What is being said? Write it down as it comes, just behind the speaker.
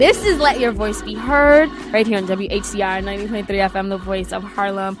This is Let Your Voice Be Heard right here on WHCR 90.3 FM, the voice of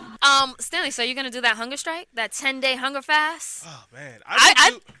Harlem. Stanley, so you're going to do that hunger strike? That 10-day hunger fast? Oh, man.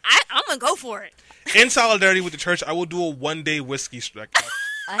 I'm going to go for it. In solidarity with the church, I will do a 1-day whiskey strike.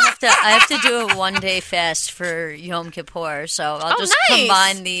 I have to do a 1-day fast for Yom Kippur, so I'll just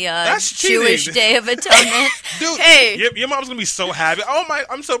combine the Jewish Day of Atonement. Dude, hey, your mom's gonna be so happy. Oh my,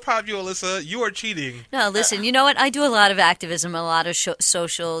 I'm so proud of you, Alyssa. You are cheating. No, listen, you know what? I do a lot of activism, a lot of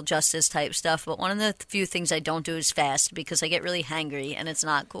social justice type stuff, but one of the few things I don't do is fast because I get really hangry and it's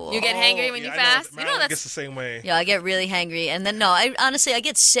not cool. You get hangry when you fast? You know that's gets the same way. Yeah, I get really hangry, and then I honestly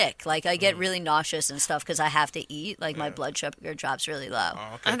get sick. Like I get really nauseous and stuff because I have to eat. Like my blood sugar drops really low.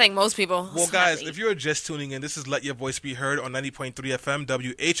 Oh, okay. I think most people. Well, guys, if you're just tuning in, this is Let Your Voice Be Heard on 90.3 FM,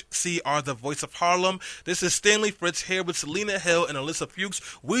 WHCR, the voice of Harlem. This is Stanley Fritz here with Selena Hill and Alyssa Fuchs.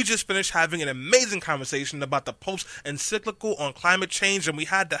 We just finished having an amazing conversation about the Pope's encyclical on climate change, and we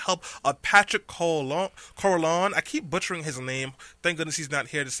had the help of Patrick Corlon. I keep butchering his name. Thank goodness he's not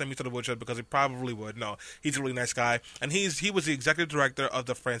here to send me to the woodshed because he probably would. No, he's a really nice guy, and he was the executive director of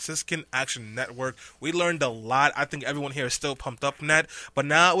the Franciscan Action Network. We learned a lot. I think everyone here is still pumped up from that, but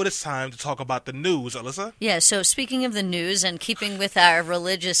now it is time to talk about the news. Alyssa? Yeah, so speaking of the news and keeping with our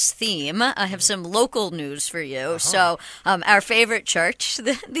religious theme, I have some local news for you. Uh-huh. So our favorite church,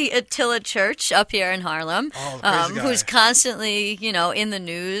 the Attila Church up here in Harlem, who's constantly, in the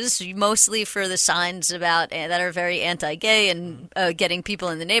news, mostly for the signs about that are very anti-gay and getting people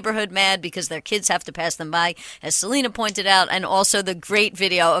in the neighborhood mad because their kids have to pass them by, as Selena pointed out, and also the great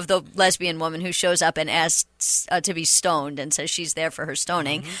video of the lesbian woman who shows up and asks to be stoned and says she's there for her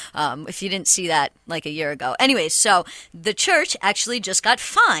stoning. Mm-hmm. If you didn't see that like a year ago. Anyway, so the church actually just got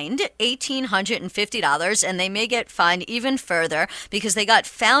fined $1,850, and they may get fined even further because they got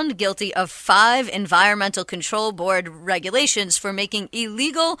found guilty of 5 Environmental Control Board regulations for making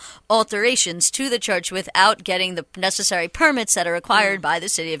illegal alterations to the church without getting the necessary permits that are required by the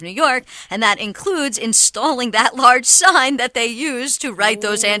city of New York, and that includes installing that large sign that they use to write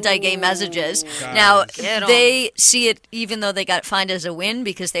those anti-gay messages. Now, they see it, even though they got fined, as a win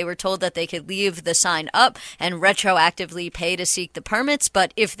because they were told that they could leave the sign up and retroactively pay to seek the permits,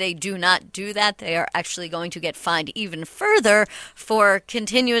 but if they do not do that, they are actually going to get fined even further for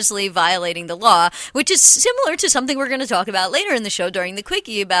continuously violating the law, which is similar to something we're going to talk about later in the show during the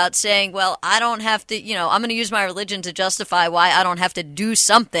Quickie about saying, well, I don't have to, I'm going to use my religion to justify why I don't have to do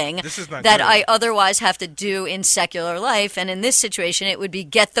something that I otherwise have to do in secular life, and in this situation, it would be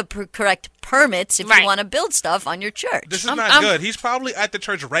get the correct permits if you want to build stuff on your church. This is not good. He's probably at the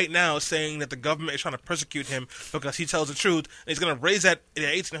church right now saying that the government is trying to persecute him because he tells the truth, and he's going to raise that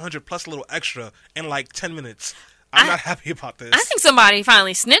 1,800 plus a little extra in like 10 minutes. I'm not happy about this. I think somebody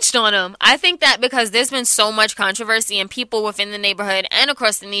finally snitched on him. I think that because there's been so much controversy and people within the neighborhood and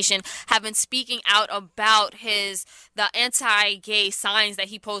across the nation have been speaking out about the anti-gay signs that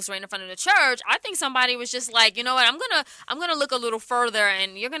he posts right in front of the church. I think somebody was just like, you know what, I'm gonna look a little further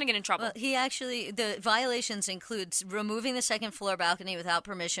and you're gonna get in trouble. Well, the violations include removing the second floor balcony without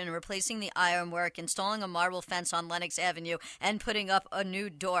permission, replacing the ironwork, installing a marble fence on Lenox Avenue, and putting up a new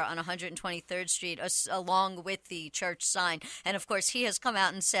door on 123rd Street along with the church sign. And of course, he has come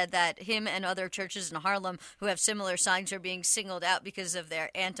out and said that him and other churches in Harlem who have similar signs are being singled out because of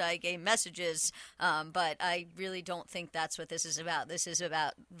their anti-gay messages. But I really don't think that's what this is about. This is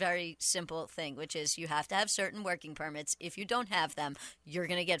about very simple thing, which is you have to have certain working permits. If you don't have them, you're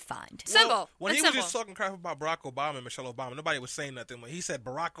going to get fined. Simple. Well, when he was just talking crap about Barack Obama and Michelle Obama, nobody was saying nothing. When he said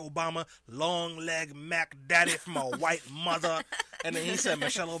Barack Obama, long leg Mac daddy from a white mother, and then he said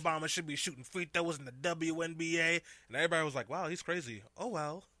Michelle Obama should be shooting free throws in the WNBA, and everybody was like, wow, he's crazy. Oh,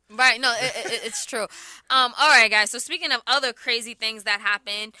 well. Right, no, it's true. All right, guys, so speaking of other crazy things that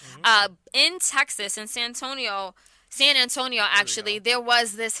happened, in Texas, in San Antonio, actually, there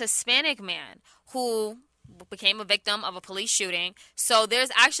was this Hispanic man who became a victim of a police shooting. So there's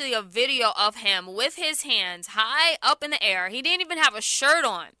actually a video of him with his hands high up in the air. He didn't even have a shirt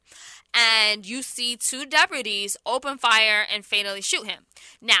on. And you see 2 deputies open fire and fatally shoot him.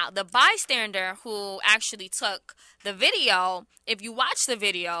 Now, the bystander who actually took the video, if you watch the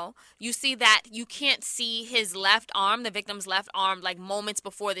video, you see that you can't see his left arm, the victim's left arm, like moments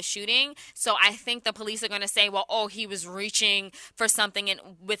before the shooting. So I think the police are going to say, well, he was reaching for something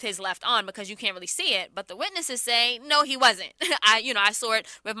with his left arm because you can't really see it. But the witnesses say, no, he wasn't. I saw it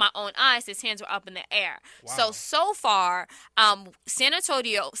with my own eyes. His hands were up in the air. Wow. So far, San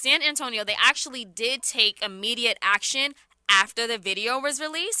Antonio, they actually did take immediate action after the video was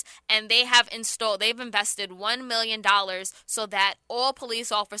released, and they've invested $1 million so that all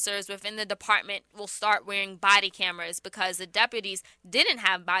police officers within the department will start wearing body cameras, because the deputies didn't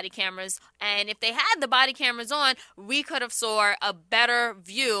have body cameras, and if they had the body cameras on, we could have saw a better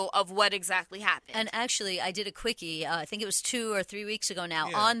view of what exactly happened. And actually, I did a quickie, I think it was 2 or 3 weeks ago now,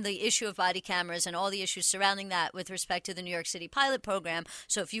 on the issue of body cameras and all the issues surrounding that with respect to the New York City pilot program.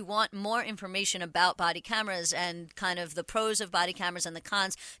 So if you want more information about body cameras and kind of the pros of body cameras and the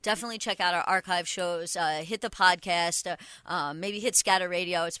cons, definitely check out our archive shows. Hit the podcast, maybe hit Scatter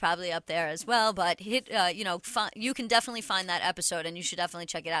Radio. It's probably up there as well. But hit, you can definitely find that episode, and you should definitely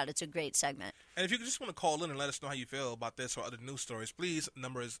check it out. It's a great segment. And if you just want to call in and let us know how you feel about this or other news stories, please,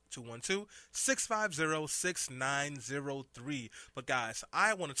 number is 212-650-6903. But guys,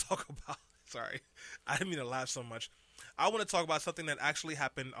 I want to talk about, sorry, I didn't mean to laugh so much. I want to talk about something that actually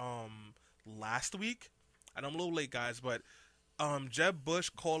happened last week. I know I'm a little late, guys, but Jeb Bush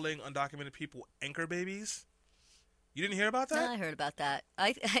calling undocumented people anchor babies. You didn't hear about that? No, I heard about that.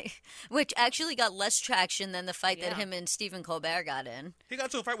 Which actually got less traction than the fight that him and Stephen Colbert got in. He got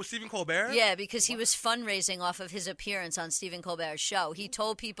into a fight with Stephen Colbert? Yeah, because he was fundraising off of his appearance on Stephen Colbert's show. He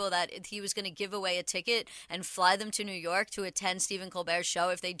told people that he was going to give away a ticket and fly them to New York to attend Stephen Colbert's show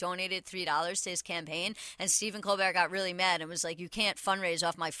if they donated $3 to his campaign. And Stephen Colbert got really mad and was like, you can't fundraise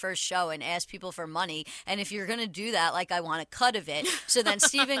off my first show and ask people for money. And if you're going to do that, like, I want a cut of it. So then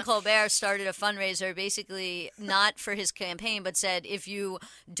Stephen Colbert started a fundraiser, basically not for his campaign, but said, if you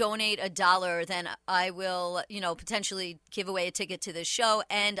donate $1, then I will, potentially give away a ticket to this show,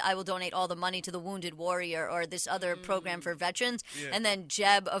 and I will donate all the money to the Wounded Warrior or this other program for veterans. Yeah. And then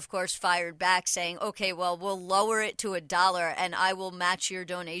Jeb, of course, fired back saying, okay, well, we'll lower it to $1 and I will match your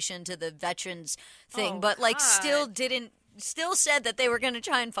donation to the veterans thing. But still said that they were going to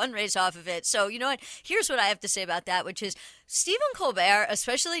try and fundraise off of it. So, you know what? Here's what I have to say about that, which is Stephen Colbert,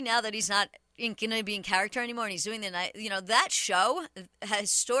 especially now that he's not going to be in character anymore and he's doing the night, that show,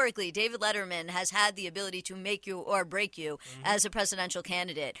 historically, David Letterman has had the ability to make you or break you as a presidential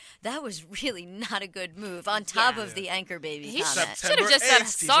candidate. That was really not a good move on top of the anchor baby comment. Should have just said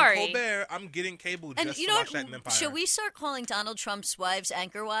sorry. Colbert, I'm getting cable just to watch that in Empire. Should we start calling Donald Trump's wives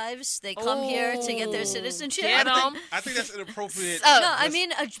anchor wives? They come here to get their citizenship. I think that's inappropriate. No, I mean,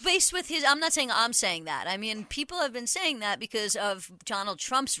 based with his, I'm not saying I'm saying that. I mean, people have been saying that because of Donald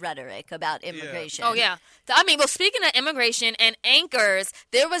Trump's rhetoric about immigration. Oh, yeah. I mean, well, speaking of immigration and anchors,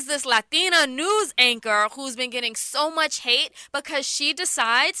 there was this Latina news anchor who's been getting so much hate because she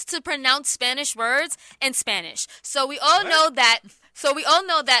decides to pronounce Spanish words in Spanish. So we all know that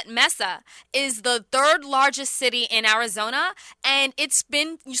Mesa is the third largest city in Arizona, and you're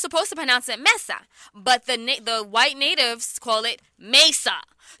supposed to pronounce it Mesa, but the white natives call it Mesa.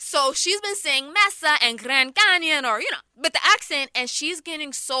 So she's been saying Mesa and Grand Canyon with the accent, and she's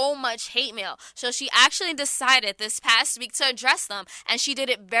getting so much hate mail. So she actually decided this past week to address them, and she did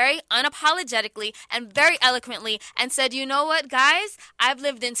it very unapologetically and very eloquently and said, you know what, guys? I've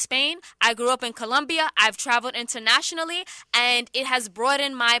lived in Spain. I grew up in Colombia. I've traveled internationally, and it has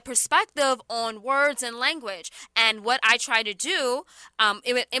broadened my perspective on words and language. And what I try to do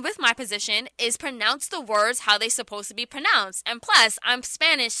with my position is pronounce the words how they're supposed to be pronounced. And plus, I'm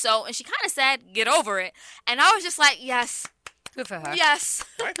Spanish, and she kind of said, get over it. And I was just like, yes. Good for her. Yes.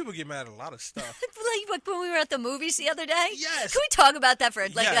 White people get mad at a lot of stuff. Like when we were at the movies the other day? Yes. Can we talk about that for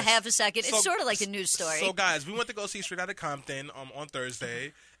a half a second? It's sort of like a news story. So, guys, we went to go see Straight Outta Compton on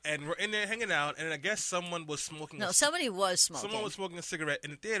Thursday, and we're in there hanging out, and I guess someone was smoking. Somebody was smoking. Someone was smoking a cigarette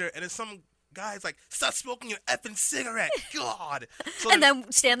in the theater, and then some guy's like, stop smoking your effing cigarette. God. And then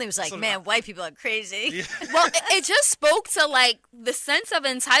Stanley was like, man, white people are crazy. Yeah. Well, it just spoke to, the sense of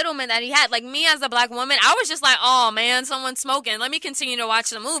entitlement that he had. Like, me as a black woman, I was just like, oh, man, someone's smoking. Let me continue to watch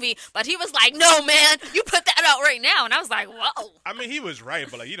the movie. But he was like, no, man, you put that out right now. And I was like, whoa. I mean, he was right,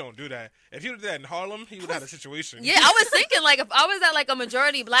 but, you don't do that. If you did that in Harlem, he would have had a situation. Yeah, I was thinking, if I was at, a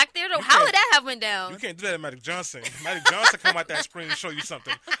majority black theater, how would that have went down? You can't do that at Magic Johnson. Magic Johnson come out that screen and show you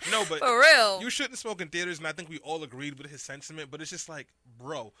something. No, but for real. You shouldn't smoke in theaters, and I think we all agreed with his sentiment, but it's just like,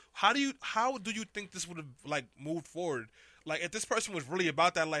 bro, how do you think this would have, moved forward? If this person was really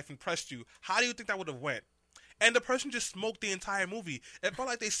about that life and pressed you, how do you think that would have went? And the person just smoked the entire movie. It felt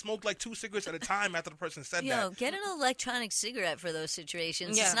like they smoked 2 cigarettes at a time after the person said that. Get an electronic cigarette for those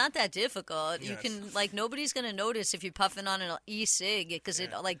situations. Yeah. It's not that difficult. Yes. You can, nobody's going to notice if you're puffing on an e-cig because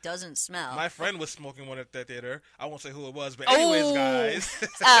it, doesn't smell. My friend was smoking one at that theater. I won't say who it was, but anyways, guys.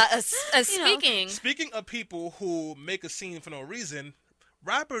 Speaking of people who make a scene for no reason,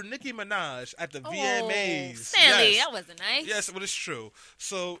 rapper Nicki Minaj at the VMAs. Stanley, that wasn't nice. Yes, but it's true.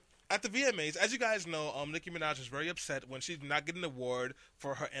 So At the VMAs, as you guys know, Nicki Minaj was very upset when she did not get an award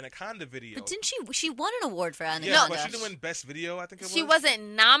for her Anaconda video. But didn't she? She won an award for Anaconda. Yeah, but she didn't win Best Video, I think it was. She wasn't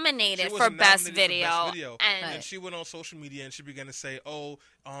nominated for Best Video. And she went on social media and she began to say,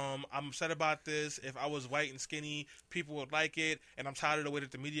 I'm upset about this. If I was white and skinny, people would like it. And I'm tired of the way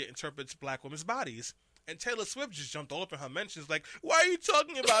that the media interprets black women's bodies. And Taylor Swift just jumped all up in her mentions like, why are you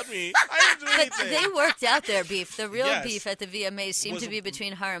talking about me? I didn't do anything. They worked out their beef. The real beef at the VMAs seemed to be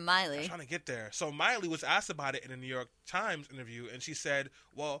between her and Miley. I'm trying to get there. So Miley was asked about it in a New York Times interview, and she said,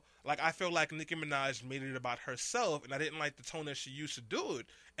 well, I feel like Nicki Minaj made it about herself, and I didn't like the tone that she used to do it.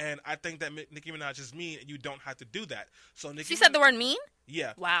 And I think that Nicki Minaj is mean, and you don't have to do that. So She said the word mean?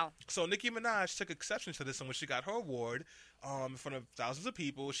 Yeah. Wow. So Nicki Minaj took exception to this, and when she got her award in front of thousands of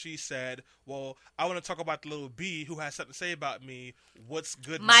people, she said, well, I want to talk about the little B who has something to say about me. What's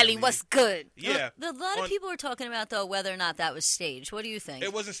good, Miley? What's good? Yeah. A lot of people were talking about, though, whether or not that was staged. What do you think?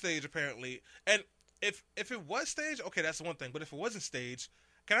 It wasn't staged, apparently. And if it was staged, okay, that's one thing. But if it wasn't staged,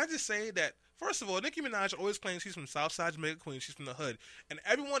 can I just say that, first of all, Nicki Minaj always claims she's from Southside Jamaica, Queens. She's from the hood. And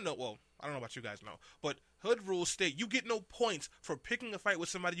everyone knows, well, I don't know about you guys know, but hood rules state you get no points for picking a fight with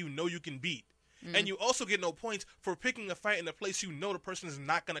somebody you know you can beat. And you also get no points for picking a fight in a place you know the person is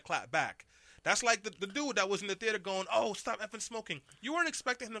not going to clap back. That's like the dude that was in the theater going, oh, stop effing smoking. You weren't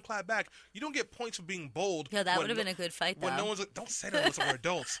expecting him to clap back. You don't get points for being bold. Yeah, that would have been a good fight, though. When no one's, don't say that we're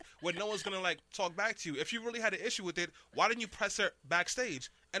adults. When no one's going to, talk back to you. If you really had an issue with it, why didn't you press her backstage?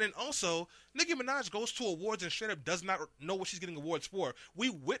 And then also, Nicki Minaj goes to awards and straight up does not know what she's getting awards for.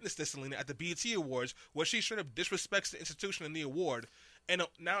 We witnessed this, Selena, at the BET Awards, where she straight up disrespects the institution and the award. And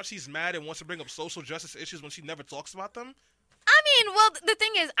now she's mad and wants to bring up social justice issues when she never talks about them? I mean, well, the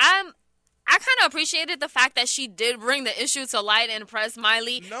thing is, I kind of appreciated the fact that she did bring the issue to light and press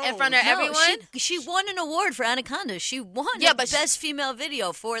Miley in front of everyone. She won an award for Anaconda. She won Best Female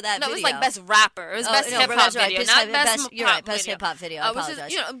Video for that video. No, it was like Best Rapper. It was Best Hip-Hop Video, not Best You're right, Best Hip-Hop Video. I apologize.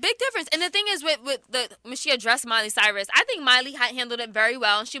 Which is, big difference. And the thing is, when she addressed Miley Cyrus, I think Miley handled it very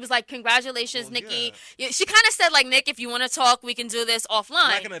well. And she was like, congratulations, Nicki. Yeah. She kind of said, like, Nick, if you want to talk, we can do this offline.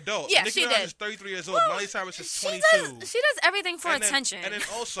 Like an adult. Yeah, Nicki she Minaj did. is 33 years old. Miley Cyrus is 22. She does everything for attention. And then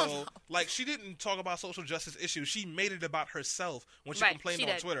also, she didn't talk about social justice issues. She made it about herself when she complained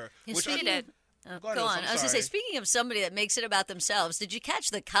on Twitter. She did. Go on. I was going to say, speaking of somebody that makes it about themselves, did you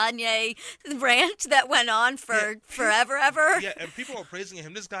catch the Kanye rant that went on for forever, ever? Yeah, and people are praising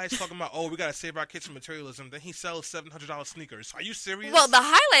him. This guy's talking about, we got to save our kids from materialism. Then he sells $700 sneakers. Are you serious? Well, the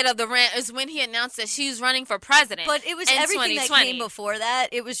highlight of the rant is when he announced that she's running for president. But it was everything that came before that.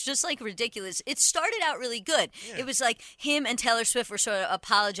 It was just, ridiculous. It started out really good. Yeah. It was like him and Taylor Swift were sort of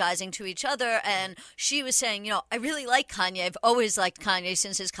apologizing to each other, and she was saying, I really like Kanye. I've always liked Kanye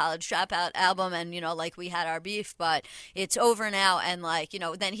since his College Dropout album. And, we had our beef, but it's over now. And,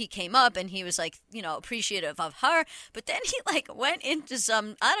 then he came up and he was, appreciative of her. But then he, went into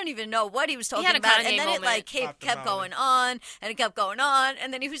some, I don't even know what he was talking about. And then it, kept going on and it kept going on.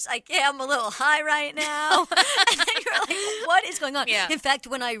 And then he was like, yeah, I'm a little high right now. And then you're like, what is going on? Yeah. In fact,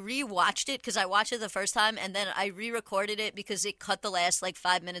 when I rewatched it, because I watched it the first time and then I re-recorded it because it cut the last,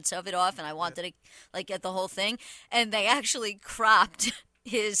 5 minutes of it off and I wanted to, get the whole thing. And they actually cropped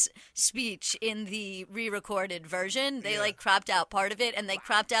his speech in the re-recorded version. They cropped out part of it and they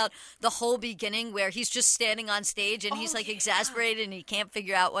cropped out the whole beginning where he's just standing on stage and he's exasperated and he can't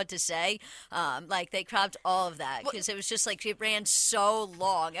figure out what to say. They cropped all of that because it was just it ran so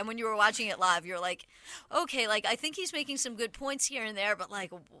long. And when you were watching it live, you're like, okay, I think he's making some good points here and there, but why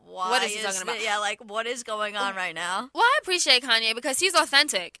what is he talking about? Yeah, what is going on right now? Well, I appreciate Kanye because he's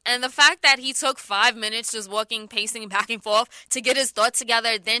authentic. And the fact that he took 5 minutes just pacing back and forth to get his thoughts together,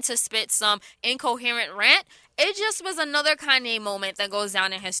 then to spit some incoherent rant, it just was another Kanye moment that goes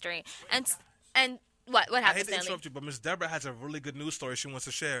down in history. And what happened, I hate to Stanley? interrupt you, but Miss Deborah has a really good news story she wants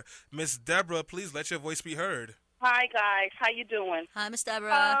to share. Miss Deborah, please let your voice be heard. Hi, guys. How you doing? Hi, Miss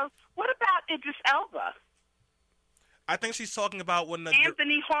Deborah. What about Idris Elba? I think she's talking about when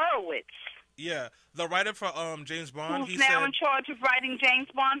Anthony Horowitz. Yeah, the writer for James Bond. Who's now in charge of writing James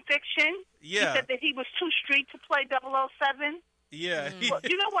Bond fiction. Yeah. He said that he was too street to play 007. Yeah. Well,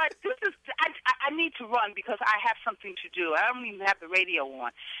 you know what? I need to run because I have something to do. I don't even have the radio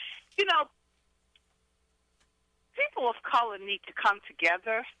on. People of color need to come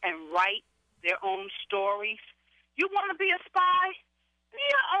together and write their own stories. You want to be a spy? Be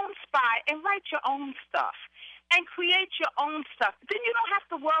your own spy and write your own stuff and create your own stuff. Then you don't have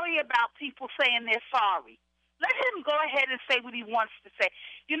to worry about people saying they're sorry. Let him go ahead and say what he wants to say.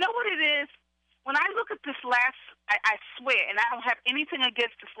 You know what it is? When I look at this I swear, and I don't have anything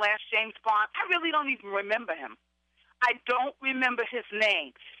against this last James Bond, I really don't even remember him. I don't remember his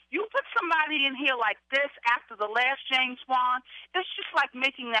name. You put somebody in here like this after the last James Bond, it's just like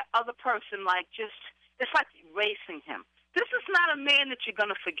making that other person it's like erasing him. This is not a man that you're going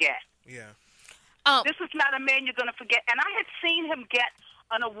to forget. Yeah. This is not a man you're going to forget. And I had seen him get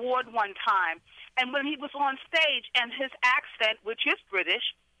an award one time, and when he was on stage and his accent, which is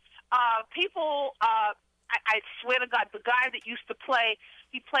British, people, I swear to God, the guy that used to play,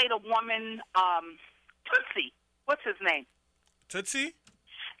 he played a woman, Tootsie. What's his name? Tootsie?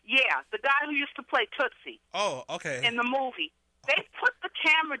 Yeah, the guy who used to play Tootsie. Oh, okay. In the movie. They put the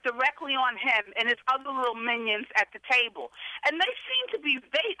camera directly on him and his other little minions at the table. And they seem to be,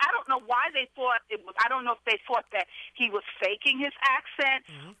 I don't know why they thought I don't know if they thought that he was faking his accent,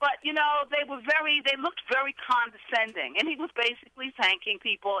 but, they looked very condescending. And he was basically thanking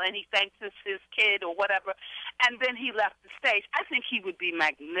people, and he thanked his kid or whatever, and then he left the stage. I think he would be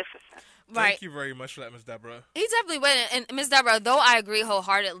magnificent. Right. Thank you very much for that, Ms. Deborah. He definitely would. And Ms. Deborah, though I agree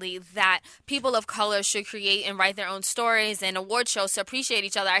wholeheartedly that people of color should create and write their own stories and award shows to appreciate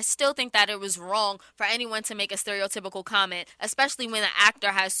each other, I still think that it was wrong for anyone to make a stereotypical comment, especially when an actor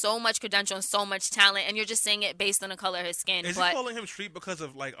has so much credential and so much talent, and you're just saying it based on the color of his skin. Is he calling him street because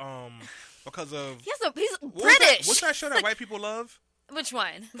of because of? He's British. What's that show that white people love? Which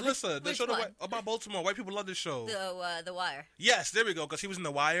one? Alyssa, the show about Baltimore. White people love this show. The Wire. Yes, there we go. Because he was in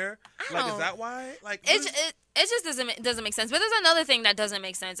The Wire. Is that why? It just doesn't make sense. But there's another thing that doesn't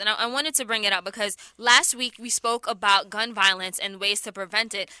make sense, and I wanted to bring it up because last week we spoke about gun violence and ways to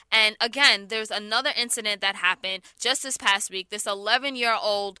prevent it. And again, there's another incident that happened just this past week. This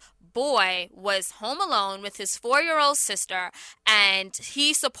 11-year-old boy was home alone with his 4-year-old sister, and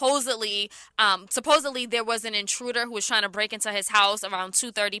he supposedly there was an intruder who was trying to break into his house around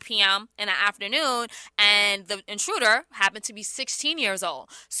 2:30 p.m. in the afternoon, and the intruder happened to be 16 years old.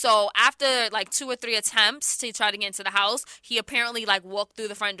 So after 2 or 3 attempts to try to get into the house, he apparently walked through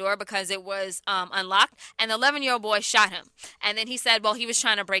the front door because it was unlocked, and the 11-year-old boy shot him. And then he said, well, he was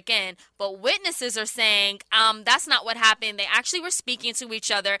trying to break in, but witnesses are saying that's not what happened. They actually were speaking to each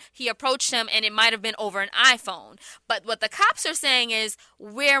other. He approached him, and it might have been over an iPhone. But what the cops are saying is,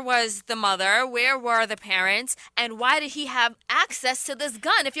 where was the mother? Where were the parents? And why did he have access to this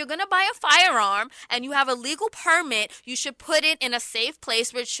gun? If you're going to buy a firearm and you have a legal permit, you should put it in a safe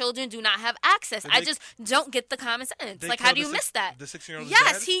place where children do not have access. I just don't get the common sense. How do you miss that? The 16-year-old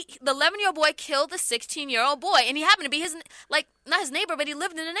Yes, the 11-year-old boy killed the 16-year-old boy, and he happened to be not his neighbor, but he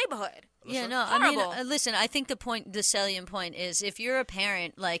lived in the neighborhood. Yeah, no, horrible. I mean, listen, I think the salient point is if you're a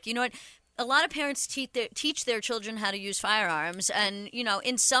parent, you know what? A lot of parents teach their children how to use firearms, and,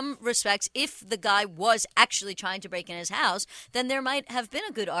 in some respects, if the guy was actually trying to break in his house, then there might have been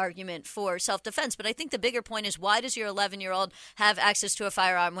a good argument for self-defense. But I think the bigger point is, why does your 11-year-old have access to a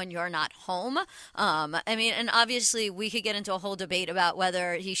firearm when you're not home? And obviously we could get into a whole debate about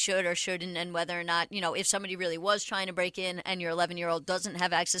whether he should or shouldn't, and whether or not, if somebody really was trying to break in and your 11-year-old doesn't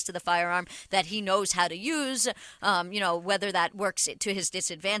have access to the firearm that he knows how to use, whether that works to his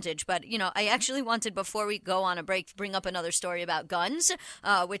disadvantage. But, I actually wanted, before we go on a break, to bring up another story about guns,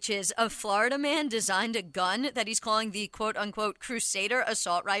 which is a Florida man designed a gun that he's calling the quote-unquote Crusader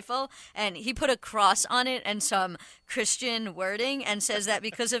assault rifle, and he put a cross on it and some Christian wording, and says that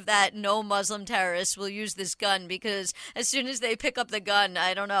because of that, no Muslim terrorists will use this gun, because as soon as they pick up the gun,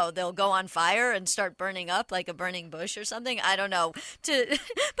 I don't know, they'll go on fire and start burning up like a burning bush or something. I don't know.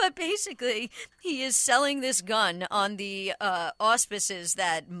 But basically, he is selling this gun on the auspices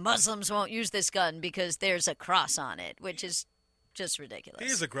that Muslims won't use this gun because there's a cross on it, which is just ridiculous. He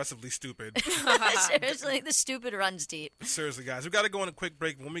is aggressively stupid. Seriously, the stupid runs deep. Seriously, guys, we got to go on a quick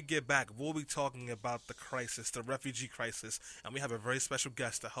break. When we get back, we'll be talking about the crisis, the refugee crisis, and we have a very special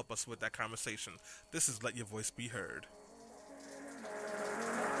guest to help us with that conversation. This is Let Your Voice Be Heard.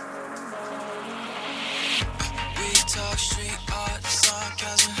 We talk street art,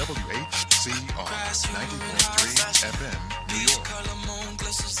 sarcasm. WHCR 90.3 FM, New York. Color moon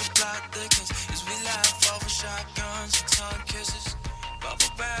glistens, the plot thickens as we laugh over shotguns and tongue kisses.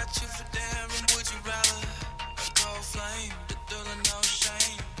 Bubble bath.